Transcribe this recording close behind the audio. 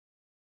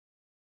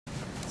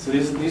So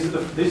these are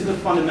the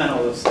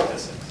fundamentals of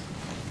statistics.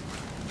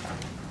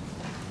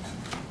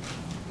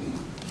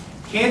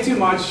 Can't do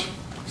much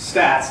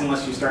stats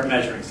unless you start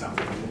measuring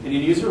something. And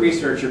in user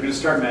research, you're going to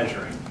start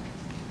measuring.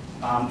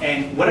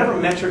 And whatever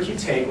metric you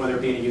take, whether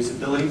it be in a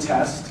usability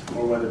test,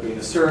 or whether it be in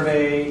a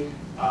survey,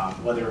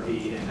 whether it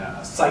be in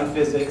a site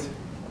visit,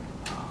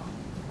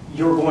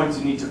 you're going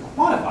to need to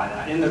quantify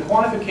that. And the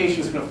quantification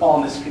is going to fall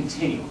in this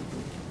continuum,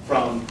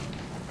 from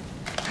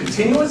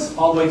continuous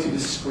all the way to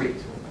discrete.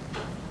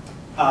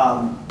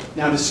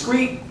 Now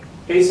discrete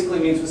basically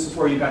means this is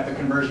where you've got the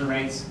conversion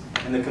rates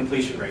and the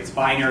completion rates,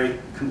 binary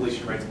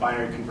completion rates,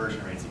 binary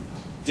conversion rates.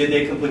 Did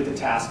they complete the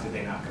task? Did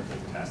they not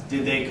complete the task?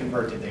 Did they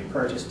convert? Did they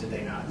purchase? Did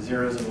they not?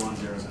 Zeros and ones,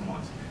 zeros and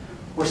ones.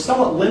 We're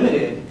somewhat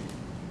limited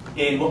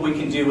in what we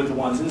can do with the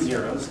ones and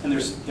zeros, and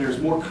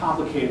there's more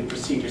complicated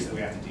procedures that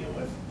we have to deal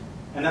with.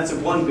 And that's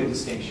one big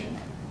distinction.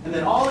 And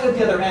then all at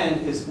the other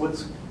end is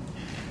what's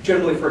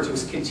generally referred to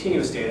as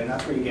continuous data, and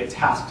that's where you get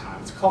task time.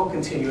 It's called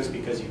continuous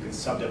because you can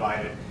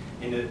subdivide it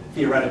into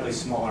theoretically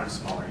smaller and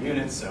smaller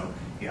units. So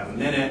you have a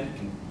minute,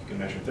 you can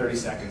measure 30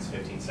 seconds,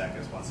 15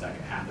 seconds, 1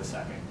 second, half a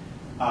second.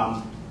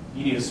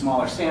 You need a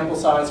smaller sample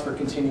size for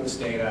continuous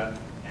data,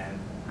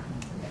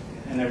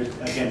 and there's,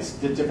 again,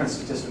 different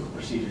statistical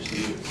procedures to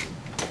use.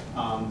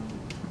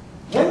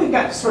 Then we've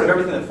got sort of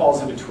everything that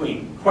falls in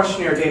between.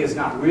 Questionnaire data is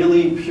not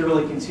really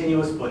purely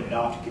continuous, but it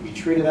often can be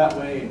treated that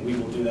way, and we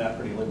will do that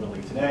pretty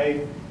liberally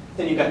today.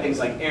 Then you've got things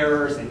like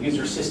errors and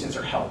user assistance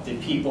or help. Did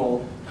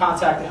people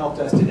contact the help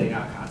desk? Did they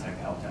not contact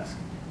the help desk?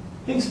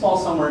 Things fall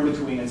somewhere in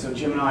between, and so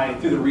Jim and I,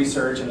 through the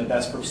research and the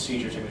best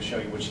procedures, are going to show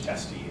you which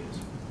test to use.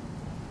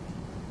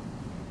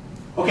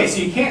 Okay,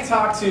 so you can't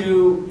talk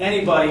to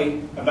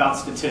anybody about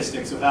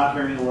statistics without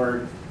hearing the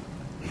word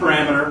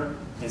parameter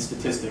and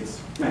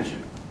statistics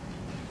mentioned.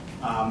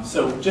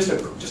 So just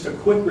a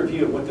quick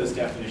review of what those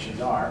definitions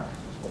are.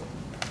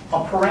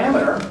 A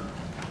parameter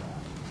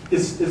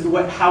is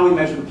how we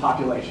measure the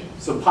population.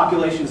 So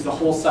population is the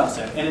whole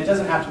subset, and it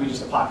doesn't have to be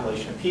just a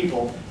population of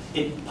people.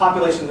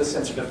 Population in this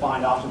sense are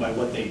defined often by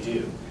what they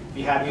do. If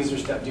you have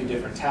users that do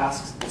different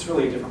tasks, it's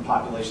really a different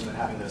population than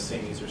having those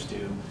same users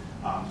do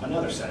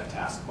another set of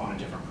tasks on a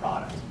different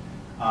product.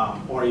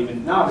 Or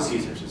even novice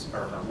users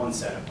are one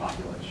set of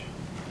population.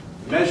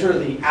 Measure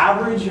the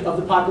average of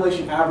the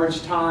population,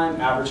 average time,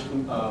 average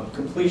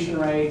completion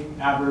rate,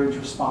 average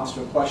response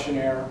to a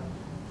questionnaire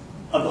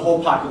of the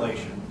whole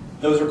population.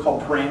 Those are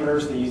called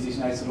parameters. They use these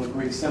nice little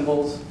Greek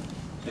symbols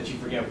that you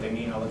forget what they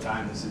mean all the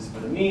time. This is for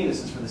the mean,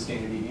 this is for the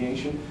standard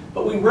deviation.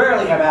 But we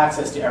rarely have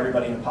access to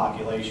everybody in the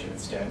population.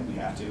 Instead, we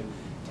have to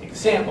take a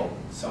sample,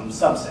 some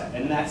subset.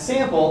 And in that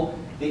sample,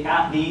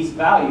 these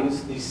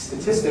values, these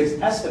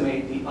statistics,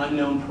 estimate the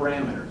unknown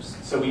parameters.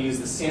 So we use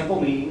the sample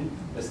mean,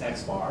 this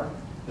x bar,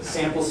 the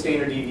sample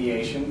standard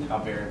deviation, how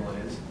variable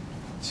it is,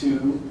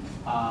 to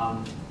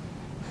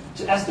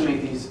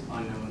estimate these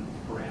unknown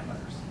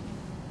parameters.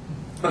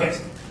 Okay,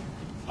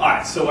 all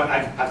right, so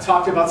I've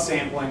talked about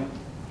sampling,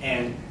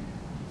 and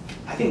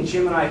I think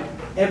Jim and I,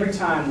 every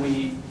time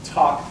we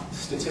talk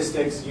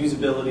statistics,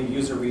 usability,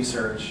 user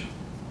research,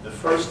 the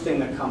first thing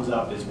that comes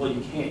up is, well,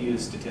 you can't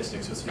use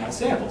statistics with small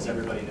samples.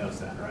 Everybody knows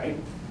that, right?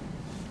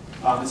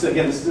 And so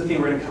again, this is a thing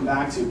we're going to come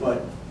back to,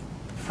 but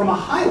from a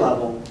high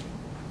level,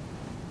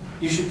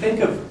 you should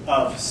think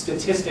of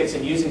statistics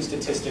and using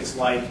statistics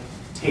like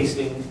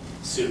tasting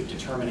soup,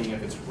 determining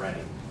if it's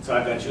ready. So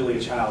I've got Julia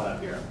Child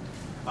up here.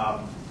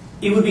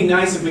 It would be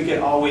nice if we could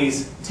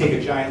always take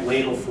a giant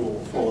ladle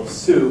full of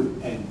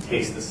soup and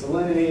taste the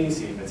salinity,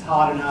 see if it's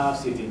hot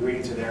enough, see if the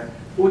ingredients are there.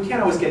 But we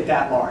can't always get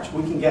that large.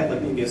 We can get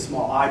like maybe a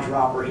small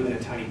eyedropper or even a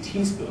tiny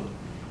teaspoon.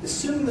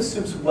 Assuming the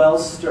soup's well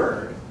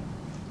stirred,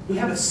 we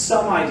have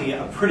some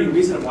idea, a pretty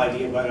reasonable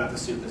idea whether or not the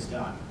soup is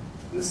done.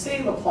 And the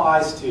same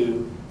applies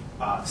to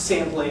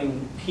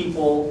sampling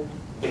people,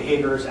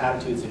 behaviors,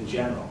 attitudes in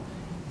general.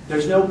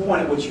 There's no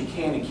point at which you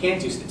can and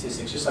can't do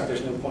statistics, just like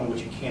there's no point at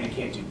which you can and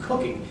can't do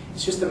cooking.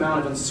 It's just the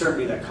amount of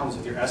uncertainty that comes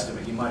with your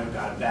estimate. You might have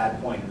got a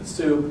bad point in the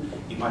soup.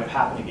 You might have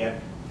happened to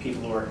get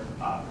people who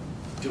are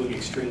doing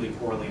extremely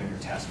poorly in your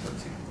test, for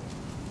example.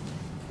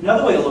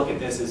 Another way to look at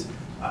this is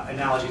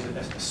analogies of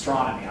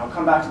astronomy. And I'll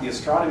come back to the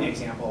astronomy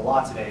example a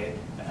lot today,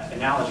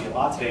 analogy a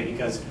lot today,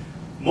 because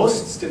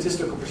most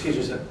statistical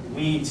procedures that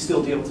we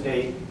still deal with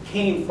today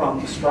came from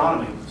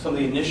astronomy. Some of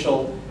the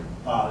initial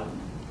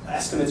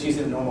estimates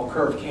using the normal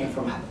curve came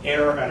from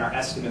error in our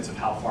estimates of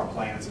how far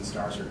planets and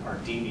stars are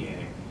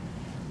deviating.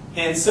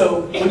 And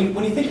so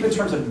when you think of it in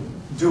terms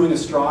of doing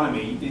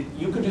astronomy,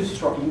 you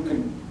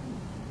can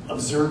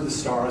observe the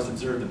stars,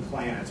 observe the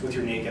planets with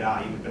your naked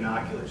eye, even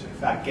binoculars. In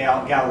fact,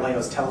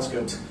 Galileo's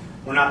telescopes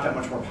were not that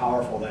much more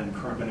powerful than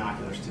current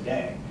binoculars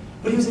today.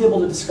 But he was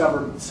able to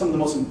discover some of the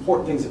most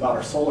important things about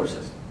our solar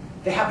system.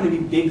 They happen to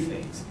be big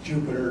things,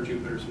 Jupiter,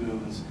 Jupiter's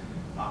moons,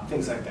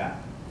 things like that.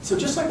 So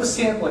just like with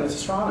sampling with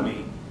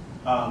astronomy,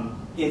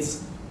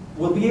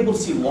 we'll be able to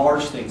see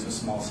large things with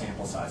small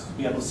sample sizes. We'll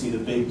be able to see the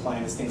big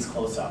planets, things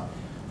close up.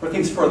 For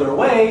things further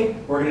away,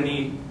 we're going to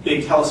need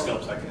big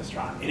telescopes like in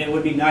astronomy. And it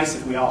would be nice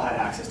if we all had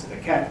access to the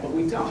Keck, but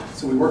we don't.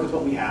 So we work with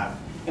what we have.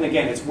 And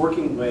again, it's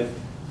working with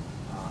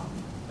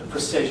the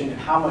precision and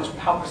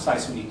how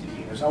precise we need to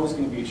be. There's always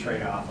going to be a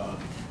trade-off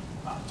of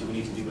do we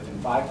need to be within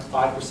 5%,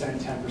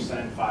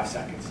 10%, 5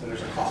 seconds. So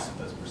there's a cost of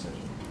those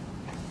precision.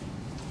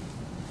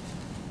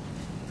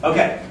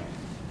 Okay.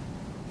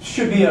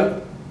 Should be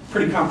a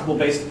pretty comfortable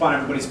based upon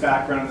everybody's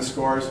background and the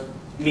scores.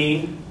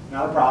 Mean,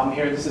 not a problem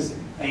here. This is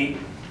a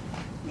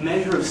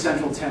measure of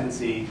central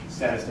tendency,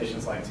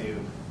 statisticians like to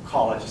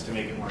call it just to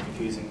make it more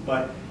confusing.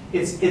 But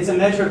it's a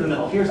measure of the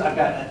middle. I've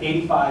got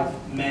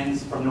 85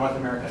 men's from North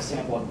America, a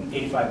sample of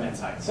 85 men's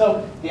height.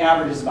 So the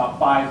average is about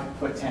 5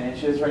 foot 10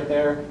 inches right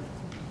there.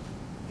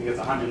 I think it's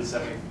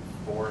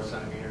 174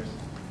 centimeters.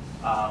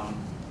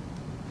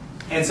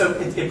 And so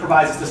it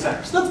provides us the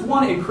center. So that's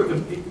one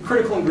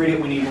critical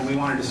ingredient we need when we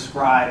want to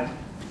describe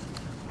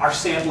our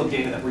sample of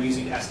data that we're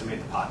using to estimate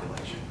the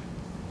population.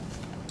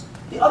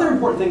 The other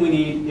important thing we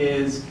need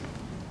is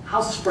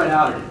how spread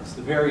out it is,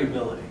 the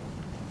variability.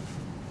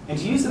 And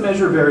to use the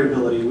measure of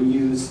variability, we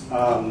use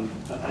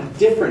a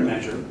different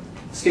measure,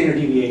 standard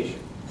deviation.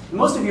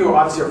 Most of you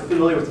obviously are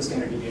familiar with the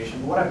standard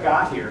deviation, but what I've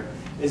got here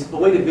is a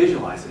way to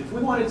visualize it. If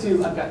we wanted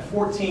to, I've got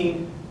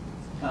 14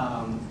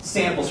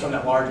 samples from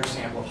that larger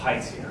sample of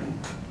heights here.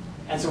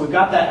 And so we've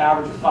got that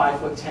average of 5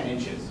 foot 10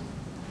 inches.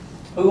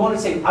 But we want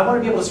to say, I want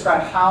to be able to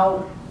describe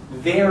how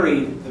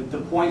varied the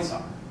points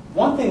are.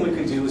 One thing we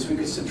could do is we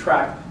could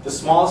subtract the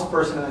smallest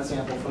person in that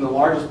sample from the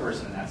largest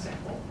person in that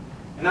sample.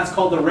 And that's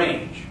called the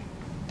range.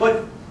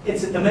 But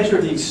it's a measure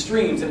of the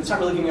extremes, and it's not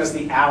really giving us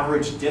the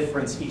average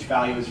difference each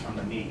value is from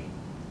the mean.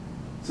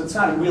 So it's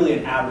not really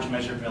an average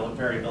measure of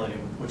variability,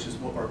 which is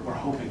what we're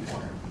hoping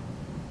for.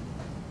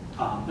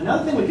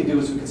 Another thing we could do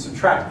is we could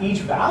subtract each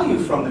value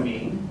from the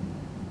mean,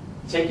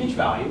 take each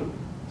value,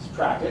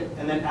 subtract it,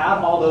 and then add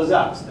all those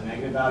up. So the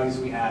negative values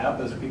we add up,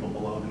 those are people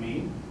below the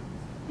mean.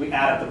 We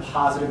add up the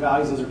positive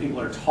values, those are people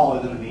that are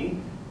taller than the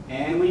mean.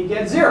 And we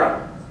get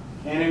 0.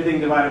 And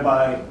anything divided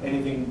by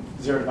anything,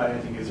 0 divided by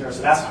anything is 0,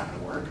 so that's not going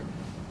to work.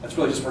 That's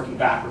really just working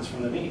backwards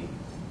from the mean.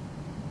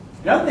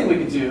 Another thing we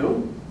could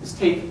do is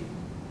take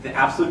the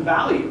absolute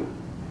value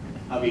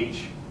of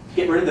each,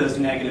 get rid of those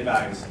negative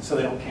values so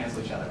they don't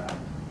cancel each other out.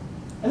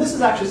 And this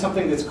is actually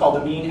something that's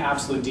called the mean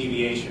absolute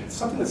deviation. It's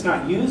something that's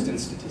not used in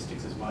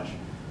statistics as much,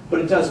 but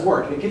it does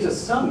work. And it gives us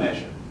some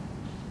measure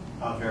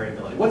of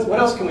variability. What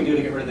else can we do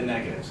to get rid of the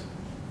negatives?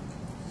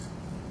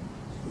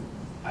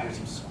 I use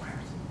some squares.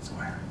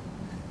 Square.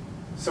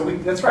 So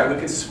that's right, we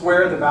can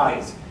square the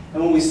values.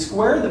 And when we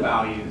square the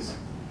values,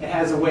 it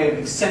has a way of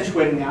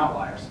accentuating the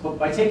outliers. But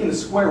by taking the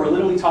square, we're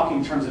literally talking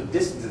in terms of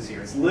distances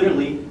here. It's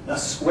literally a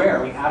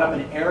square. We add up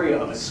an area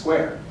of a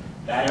square.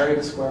 That area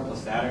of the square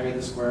plus that area of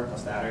the square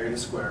plus that area of the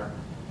square.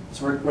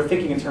 So we're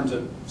thinking in terms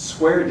of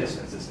square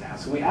distances now.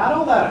 So we add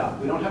all that up.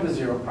 We don't have a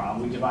 0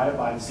 problem. We divide it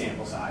by the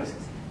sample size.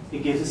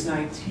 It gives us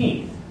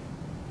 19.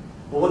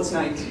 Well, what's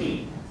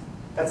 19?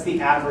 That's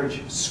the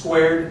average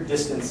squared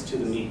distance to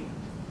the mean.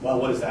 Well,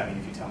 what does that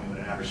mean if you tell me what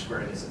an average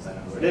square distance? I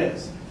know what it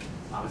is.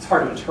 It's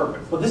hard to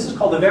interpret. Well, this is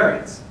called the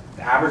variance,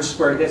 the average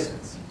square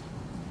distance.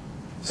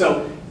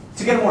 So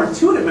to get a more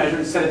intuitive measure,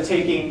 instead of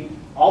taking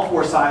all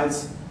 4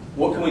 sides,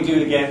 what can we do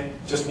to get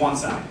just one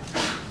side?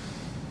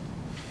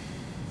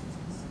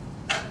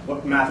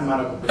 What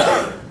mathematical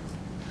procedure?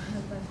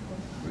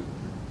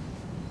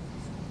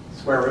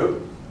 Square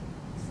root.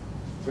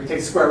 So we take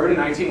the square root of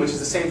 19, which is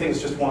the same thing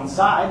as just one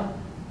side.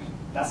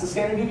 That's the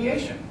standard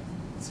deviation.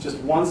 It's just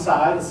one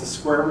side. It's the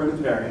square root of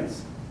the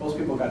variance. Most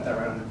people got that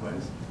right on the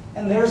quiz.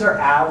 And there's our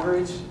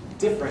average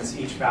difference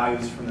each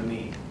values from the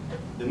mean.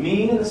 The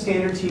mean and the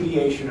standard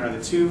deviation are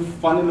the 2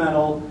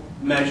 fundamental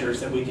measures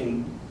that we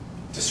can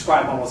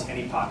describe almost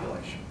any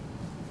population.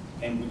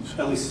 And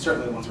at least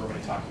certainly the ones we're going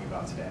to be talking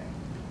about today.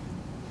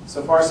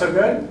 So far, so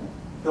good?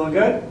 Feeling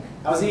good?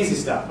 That was the easy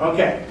stuff.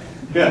 Okay,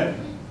 good.